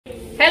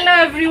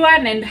Hello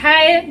everyone and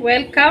hi,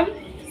 welcome.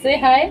 Say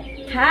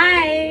hi.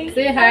 Hi.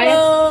 Say hi.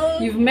 Hello.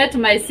 You've met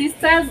my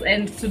sisters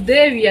and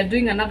today we are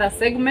doing another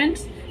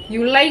segment.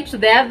 You liked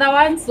the other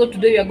one, so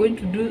today we are going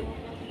to do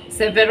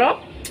several.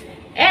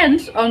 And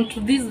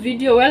onto this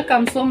video,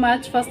 welcome so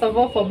much first of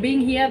all for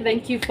being here.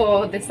 Thank you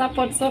for the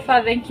support so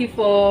far. Thank you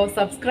for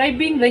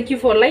subscribing. Thank you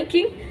for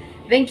liking.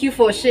 Thank you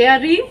for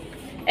sharing.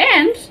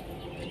 And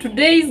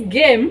today's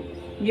game,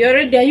 are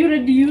you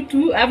ready you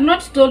two? I've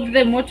not told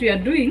them what we are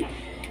doing.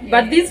 Yes.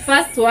 But this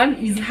first one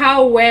is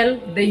how well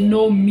they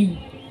know me.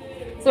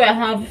 So I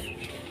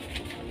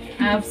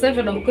have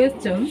 7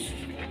 questions,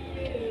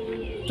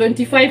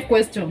 25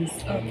 questions,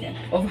 okay,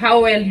 of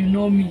how well you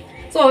know me.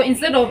 So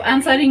instead of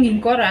answering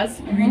in chorus,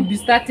 we'll be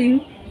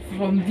starting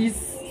from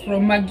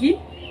Maggie,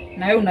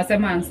 na wewe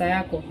unasema answer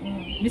yako.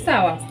 Ni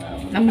sawa?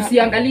 Na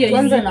msiangalie hizi.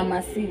 Kwanza na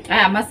Masi.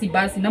 Masi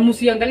basi. Na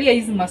msiangalie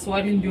hizi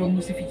maswali ndio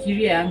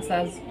msifikirie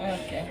answers.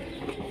 Okay.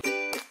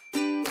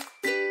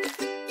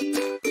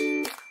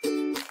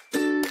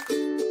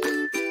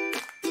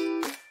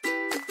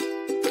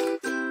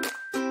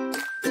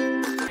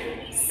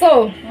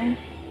 So,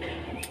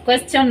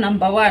 question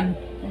number 1.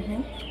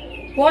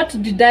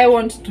 What did I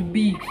want to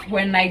be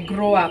when I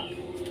grow up?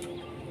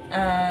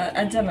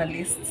 A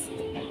journalist.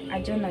 A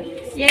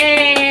journalist.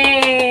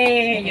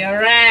 Yay! You're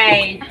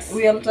right.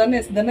 We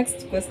alternate. The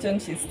next question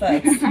she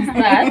starts.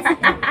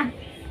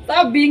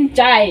 Stop being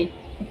shy.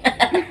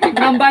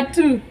 Number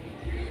 2.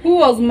 Who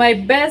was my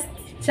best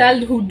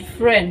childhood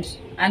friend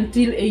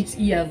until 8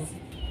 years?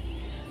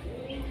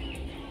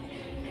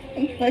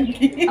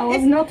 I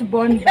was not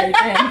born by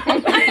then.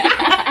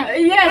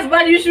 Yes,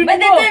 but you should know. By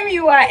know. the time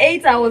you were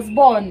 8, I was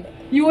born.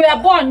 You were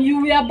born.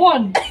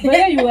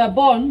 Where you were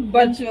born,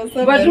 but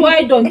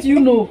why don't you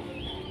know?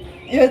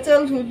 Your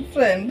childhood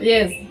friend?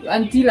 Yes,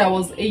 until I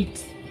was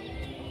 8.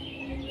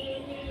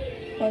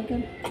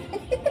 Okay.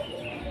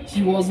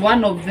 She was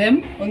one of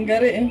them.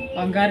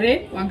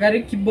 Wangare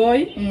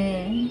Kiboy.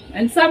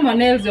 And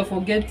someone else you're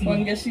forgetting.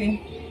 Wangeshi.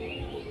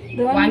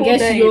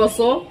 Wangeshi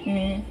also.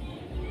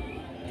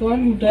 The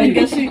one who died.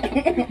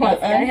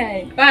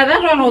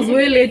 That one was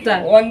way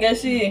later.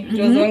 Wangeshi. It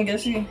was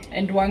Wangeshi.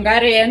 And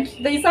Wangare, and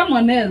there is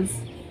someone else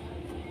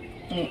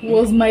who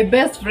was my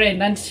best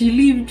friend, and she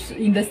lived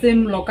in the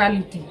same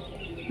locality.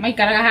 My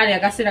karagahari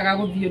akasira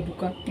kaguthie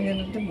duka.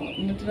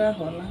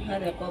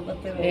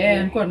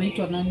 Nilikuwa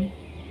naitwa nani?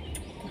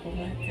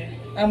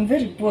 I'm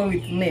very poor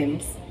with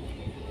names.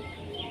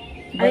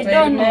 But I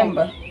don't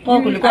remember.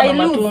 Kulikuwa na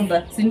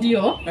matunda. Si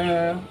ndio?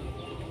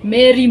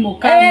 Mary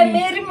Mokami.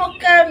 Mary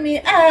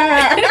Mokami.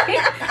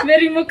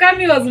 Mary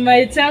Mokami was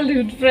my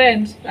childhood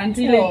friend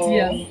until 8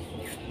 years.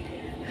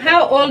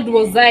 How old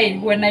was I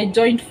when I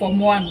joined Form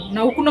 1?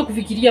 Na hukuna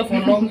kufikiria for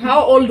long.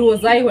 How old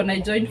was I when I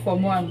joined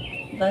Form 1?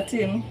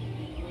 13.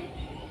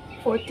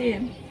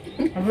 14.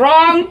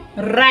 Wrong.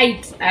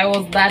 Right. I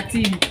was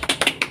 13.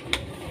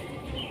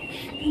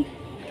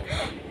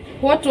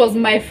 What was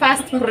my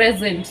first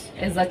present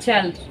as a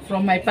child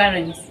from my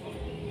parents?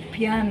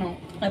 Piano.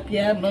 A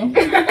piano.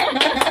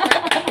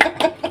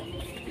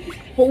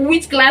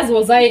 Which class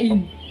was I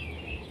in?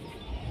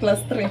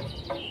 Class 3.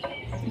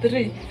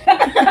 3.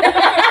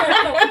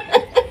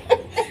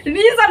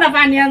 Niza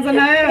nafanianza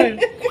na wewe.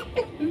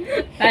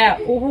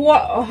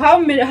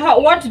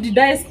 What did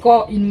I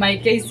score in my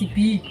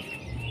KCPE?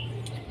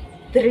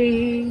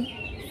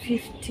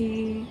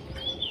 350.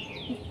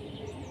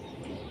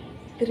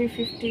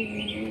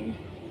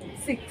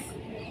 356.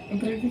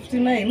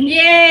 359.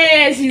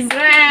 Yeah, she's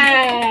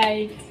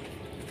right.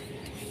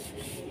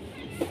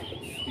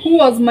 Who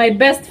was my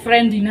best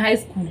friend in high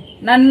school?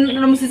 Na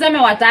msiseme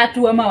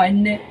watatu ama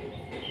wanne.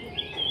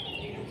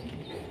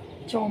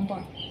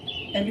 Chomba.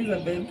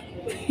 Elizabeth.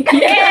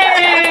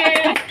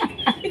 Yeah.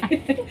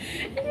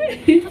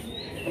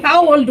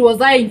 How old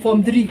was I in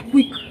Form 3?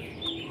 Quick.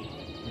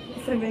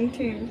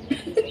 17.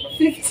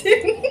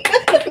 15.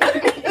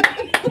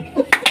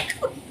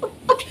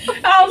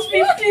 I was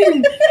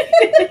 15.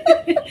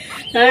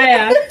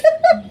 Haya.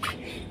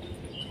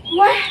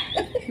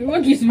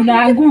 What is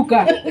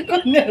unaanguka?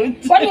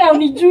 Kwani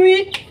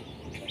haunijui?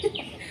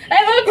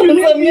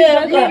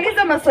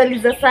 Niuliza maswali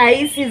za saa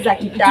hizi za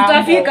kitambo.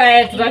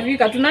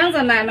 Tutafika.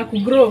 Tunaanza na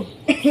kugrow.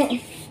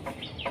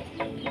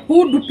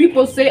 Who do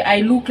people say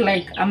I look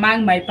like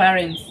among my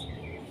parents?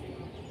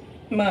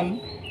 Mom.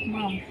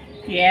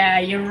 Yeah,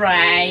 you're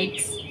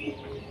right.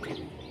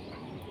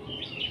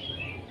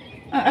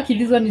 Actually,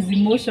 this one is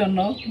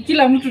emotional.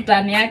 Kila mtu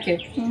tani yake.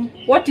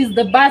 What is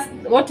the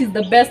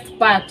best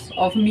part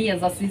of me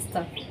as a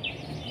sister?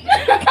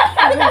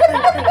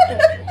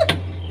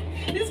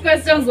 These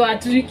questions were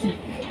tricky.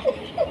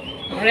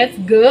 Let's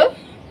go.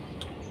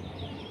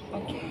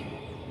 Okay.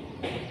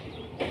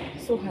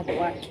 So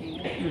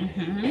hardworking.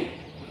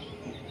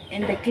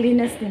 And the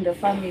cleanest in the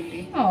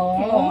family.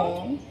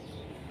 Oh.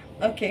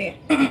 Okay.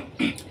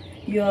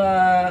 You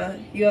are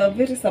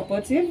very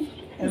supportive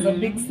as a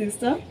big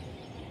sister.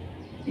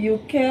 You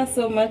care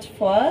so much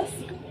for us.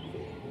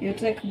 You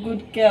take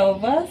good care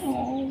of us.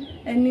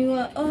 And you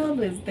are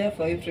always there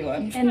for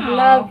everyone. And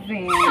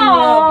loving.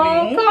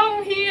 Loving.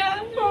 Come here.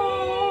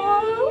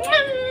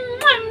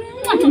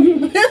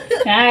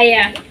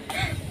 Aya.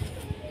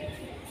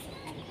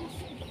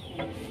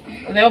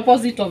 The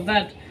opposite of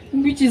that,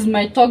 which is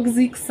my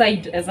toxic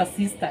side as a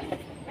sister.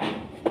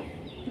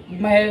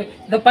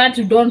 The part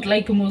you don't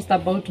like most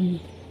about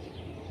me.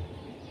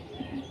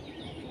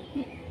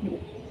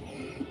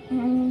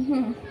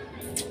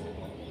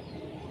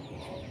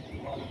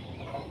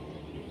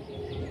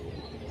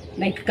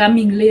 Like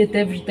coming late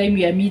every time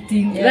we are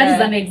meeting. Yeah. That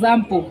is an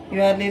example.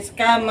 You are late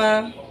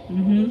comer.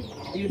 You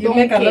You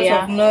make a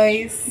lot of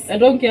noise. I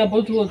don't care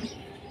about what.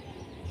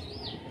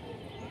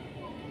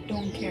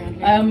 Don't care.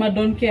 I am a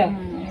don't care.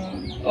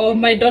 Or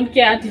my don't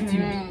care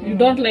attitude. You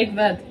don't like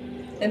that.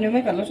 And you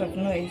make a lot of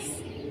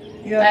noise.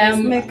 You are I a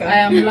am maker.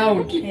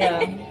 loud. Yeah.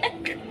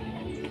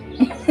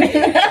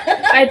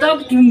 I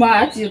talk too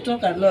much. You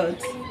talk a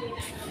lot.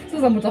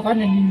 Sasa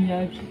mtafanya nini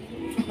yake?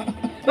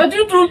 But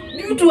you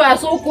two are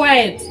so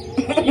quiet.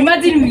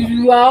 Imagine if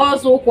you are all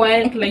so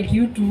quiet like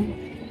you two.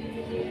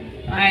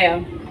 I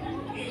am.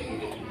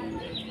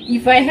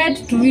 If I had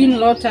to win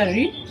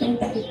lottery,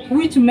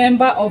 which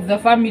member of the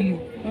family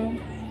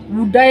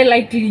would I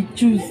likely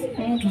choose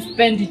to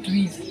spend it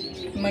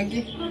with?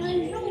 Maggie.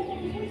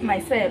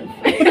 Myself.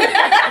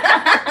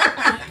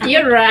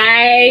 You're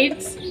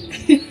right.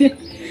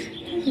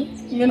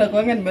 Mimi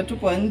nakuanga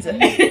nimetupwa nje.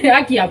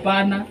 Haki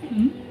hapana.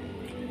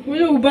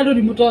 Huyo bado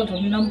ni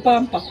mtoto,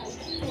 ninampampa.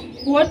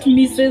 What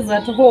misses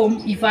at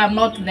home if I'm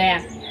not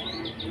there?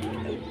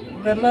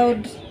 The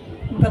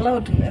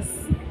loudness.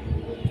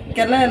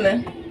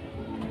 Kelele.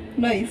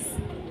 Noise.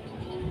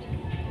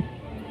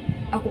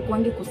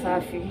 Akukwangi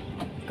kusafi.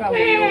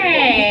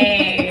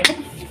 Hey.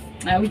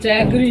 Which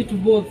I agree to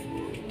both.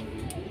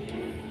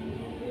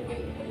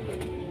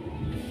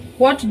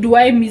 What do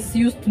I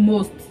misuse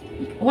most?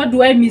 What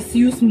do I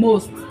misuse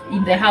most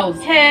in the house?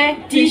 Hair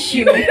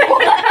tissue.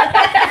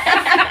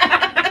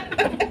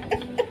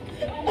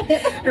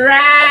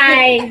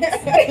 Right.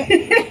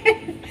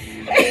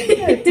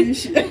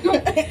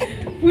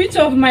 Which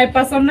of my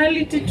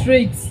personality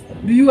traits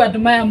do you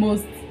admire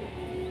most?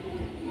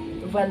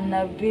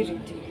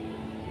 Vulnerability.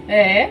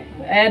 I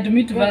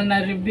admit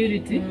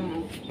vulnerability.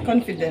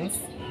 Confidence.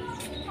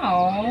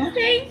 Oh,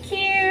 thank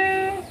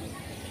you.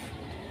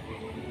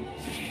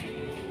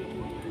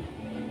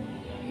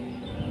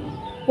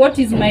 What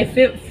is my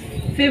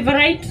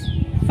favorite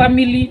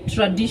family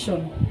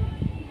tradition?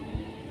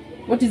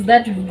 What is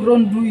that we've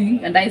grown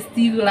doing and I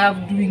still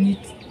love doing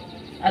it?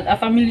 A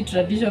family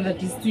tradition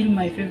that is still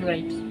my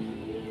favorite.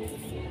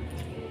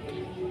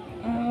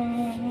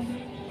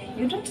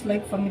 You don't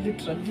like family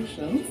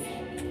traditions?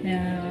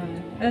 Yeah,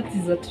 that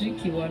is a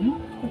tricky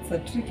one. That's a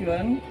tricky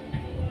one.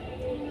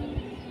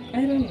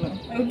 I don't know.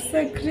 I would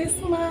say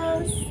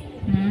Christmas.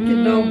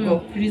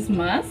 Kidogo.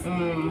 Christmas.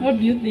 What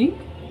do you think?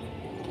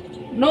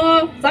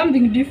 No,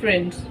 something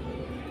different.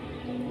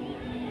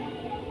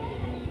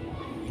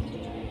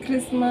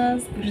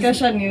 Christmas,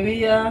 Kesha New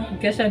Year.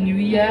 Kesha New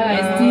Year,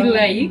 I still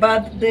like.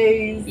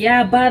 Birthdays.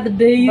 Yeah,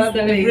 birthdays,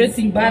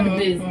 celebrating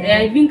birthdays. Yeah,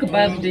 I think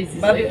birthdays.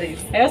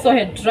 Birthdays. I also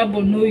had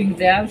trouble knowing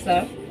the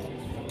answer.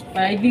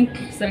 But I think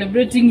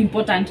celebrating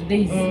important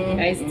days,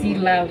 I still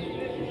love.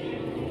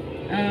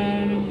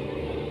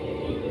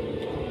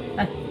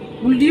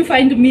 Would you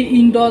find me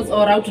indoors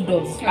or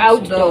outdoors?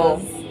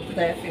 Outdoors.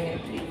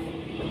 Definitely.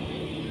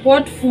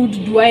 What food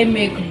do I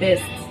make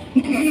best?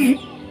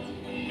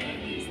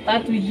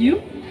 Start with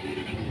you.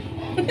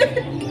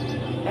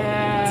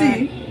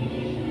 Tea.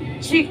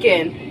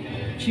 Chicken.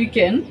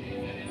 Chicken.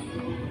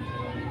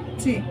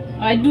 Tea.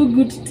 I do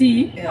good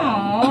tea. Yeah.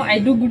 Aww, I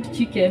do good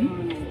chicken.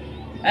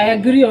 I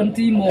agree on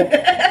tea more.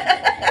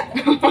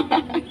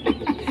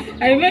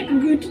 I make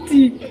good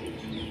tea.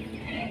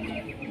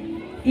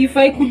 If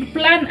I could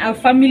plan a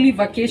family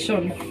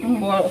vacation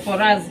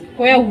for us,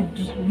 where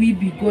would we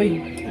be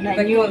going?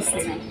 The coast.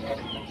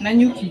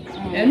 Nanyuki.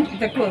 And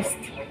The coast.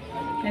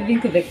 I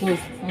think the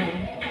coast.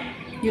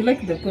 You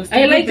like the coast?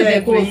 I You like go there the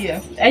every coast.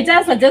 year. I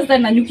just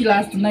suggested Nanyuki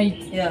last night.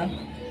 Yeah.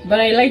 But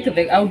I like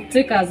I will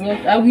take us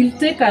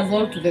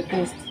all to the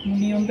coast.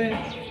 Muniombe.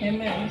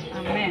 Amen.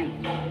 Amen.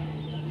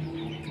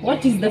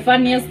 What is the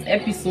funniest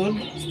episode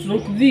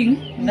stroke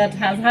thing that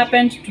has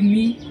happened to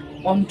me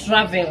on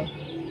travel?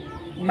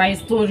 My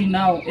story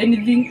now.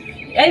 Anything?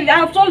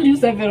 I've told you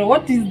several.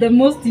 What is the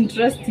most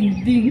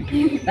interesting thing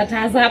that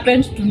has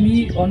happened to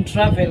me on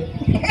travel?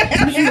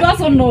 You should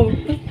also know.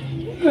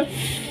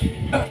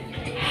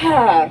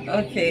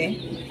 Okay.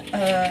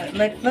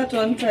 Like that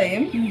one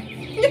time.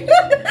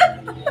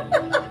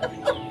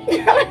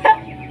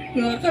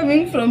 We were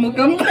coming from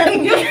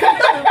Ukambani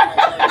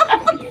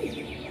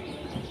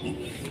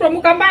From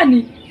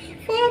Ukambani.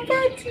 for a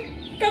party.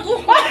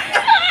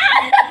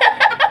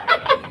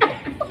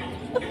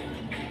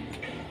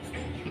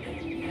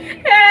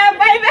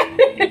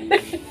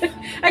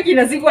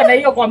 Akina sikuwa na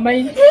hiyo kwa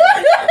mind.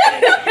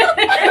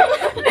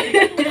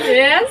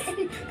 Yes.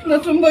 Na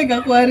tumbo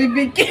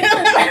ikakuharibikia.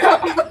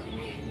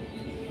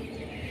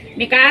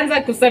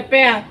 Nikaanza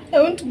kusepea. I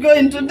won't go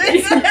into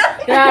this.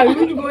 Yeah, we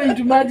won't go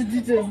into much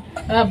details.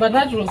 But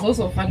that was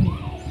also funny.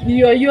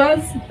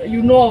 Yours,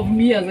 you know of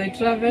me as I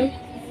travel.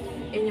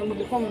 Yenye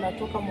mlikuwa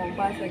mnatoka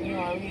Mombasa nyewe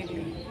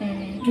wawili.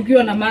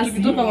 Tukiwa na Masi.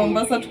 Tukitoka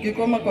Mombasa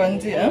tukikoma kwa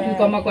njia.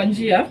 Tukikoma kwa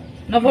njia.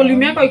 Na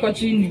volume yako iko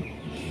chini.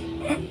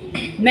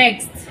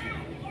 Next.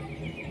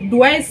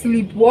 Do I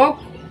sleepwalk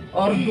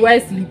or do I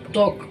sleep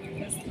talk?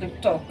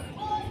 Sleep talk.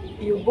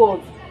 You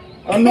both.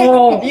 Oh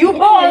no. You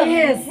both.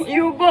 Yes,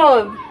 you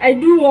both. I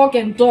do walk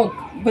and talk.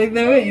 By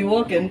the way, you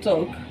walk and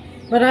talk.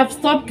 But I've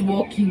stopped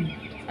walking.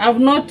 I've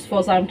not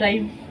for some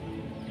time.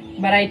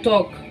 But I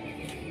talk.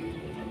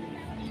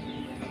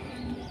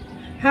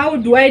 How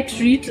do I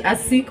treat a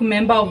sick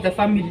member of the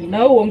family?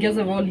 Now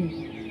ongeza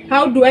volume.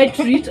 How do I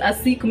treat a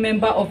sick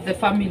member of the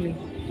family?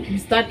 We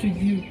start with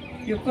you.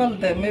 You call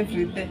them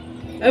every day.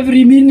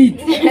 Every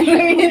minute.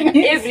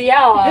 Every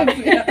hour.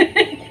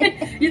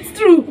 It's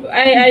true.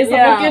 I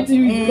suffocate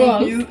you with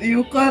calls.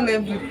 You call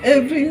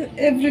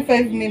every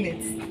 5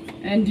 minutes.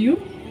 And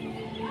you?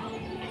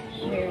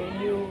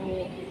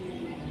 You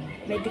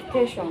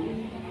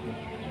medication.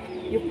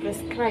 You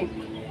prescribe.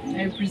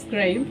 I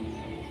prescribe.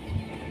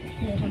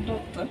 You're a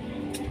doctor.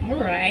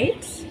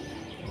 Alright.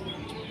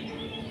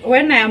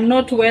 When I am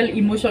not well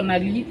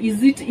emotionally,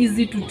 is it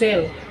easy to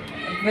tell?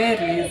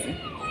 Very easy.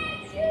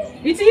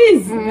 It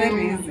is.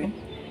 Very easy.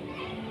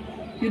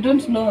 You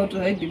don't know how to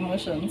hide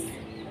emotions.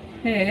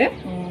 Hey.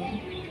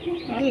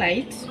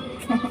 Alright.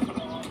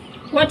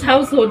 What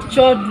household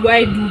chore do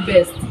I do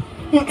best?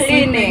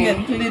 Cleaning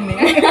and cleaning.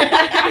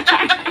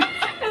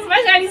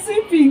 Especially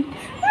sweeping.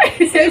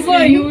 So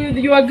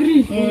you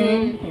agree?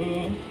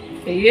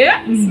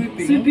 Yeah.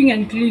 Sweeping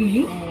and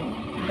cleaning.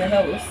 The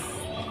house.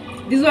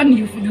 This one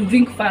you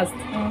think fast.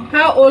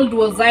 How old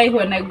was I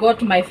when I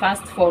got my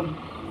first phone?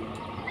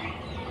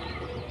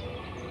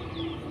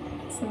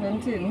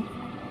 17.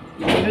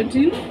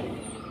 17?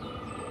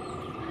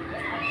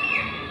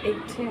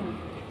 18.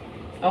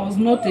 I was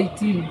not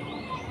 18.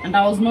 And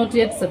I was not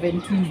yet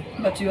 17.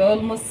 But you are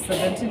almost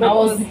 17. I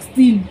was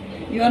 16.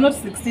 You are not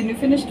 16. You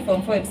finished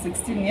Form 4 at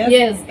 16, yes?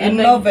 Yes. In and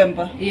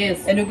November.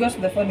 Yes. And you got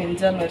the phone in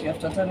January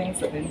after turning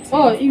 17.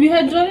 Oh, we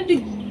had already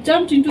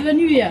jumped into the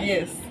new year?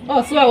 Yes.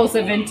 Oh, so I was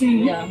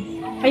 17? Yeah.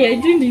 Hey, I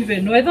didn't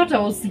even know. I thought I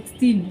was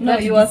 16. No,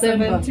 That you were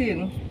December.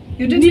 17.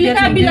 You didn't get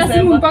Nilikaa in bila simu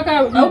December. mpaka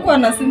Haukuwa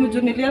na simu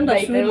juu nilienda By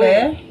the shule.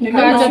 way, Nilienda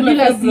ukaacha shule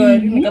bila February.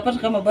 simu. Nikapata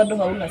kama bado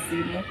hauna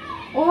simu.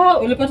 Oh,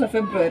 Ulipata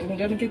February.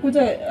 Ndio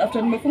nikikuja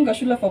after nimefunga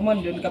shule Form 1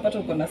 ndio nikapata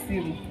uko na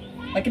simu.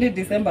 Lakini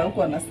December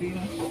haukuwa na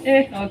simu.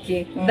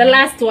 okay. The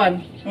last one.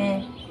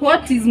 Mm.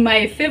 What is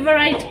my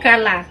favorite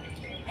color?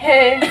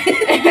 Hey.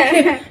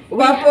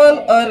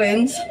 Purple,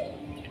 orange.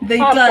 They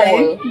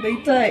Purple.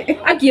 tie.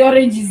 Aki,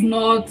 orange is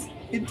not.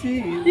 It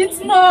is.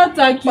 It's not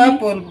Aki.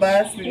 Purple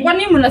basi.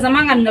 Kwani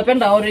mnasemanga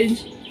ninapenda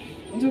orange?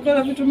 Tuko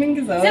na vitu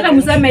mingi za Sasa orange.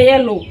 mseme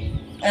yellow.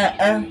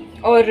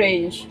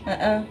 Orange.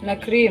 Na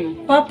cream.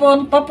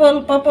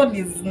 Purple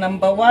is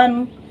number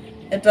 1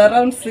 at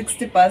around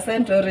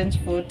 60%, orange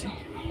 40.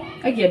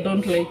 Aki, I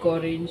don't like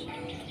orange.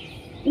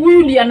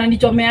 Huyu ndiye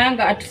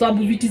ananichomeanga ati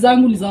sababu viti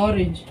zangu ni za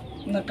orange.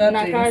 Na Na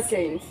curtains.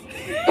 curtains.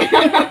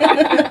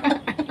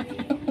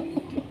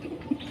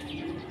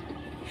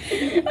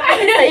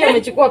 Sasa hiyo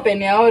umechukua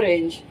peni ya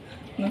orange.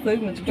 Na sasa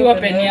hivi Chukua umechukua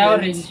pen ya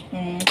orange.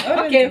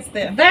 Orange Okay, is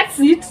there. that's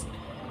it.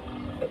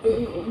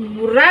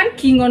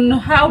 Ranking on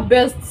how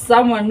best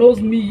someone knows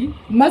me.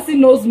 Mercy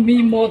knows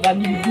me more than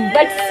you do.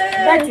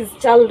 That is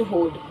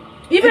childhood.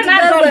 Even It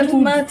doesn't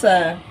adulthood.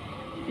 matter.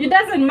 It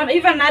doesn't matter.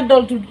 Even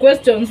adulthood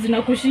questions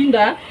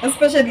zinakushinda.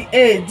 Especially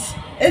age.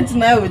 Age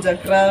nayo uja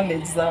crown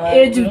age za watu.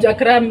 Age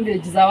hujakram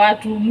age za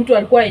watu. Mtu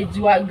alikuwa age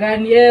wa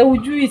gani?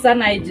 Hujui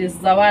sana ages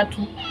za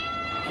watu.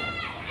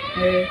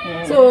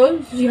 So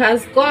she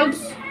has scored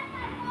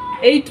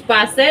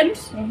 8%.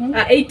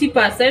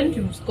 80%.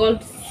 You've scored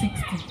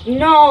 60.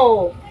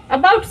 No.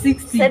 About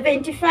 60.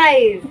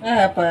 75.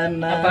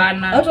 Hapana.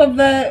 Hapana. Out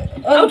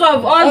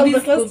of all the these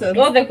questions.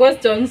 all the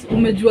questions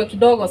umejua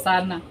kidogo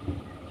sana.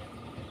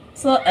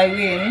 So I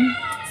win.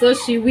 So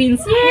she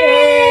wins.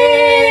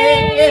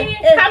 Yay!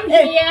 Come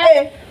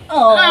here.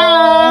 Oh.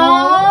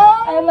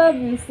 Aww. I love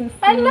you, sister.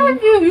 I love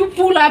you. You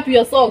pull up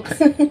your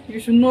socks. You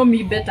should know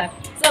me better.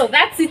 So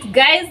that's it,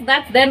 guys.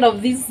 That's the end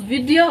of this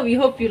video. We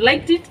hope you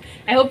liked it.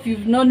 I hope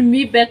you've known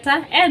me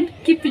better, and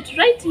keep it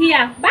right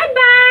here.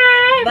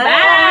 Bye-bye.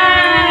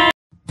 Bye.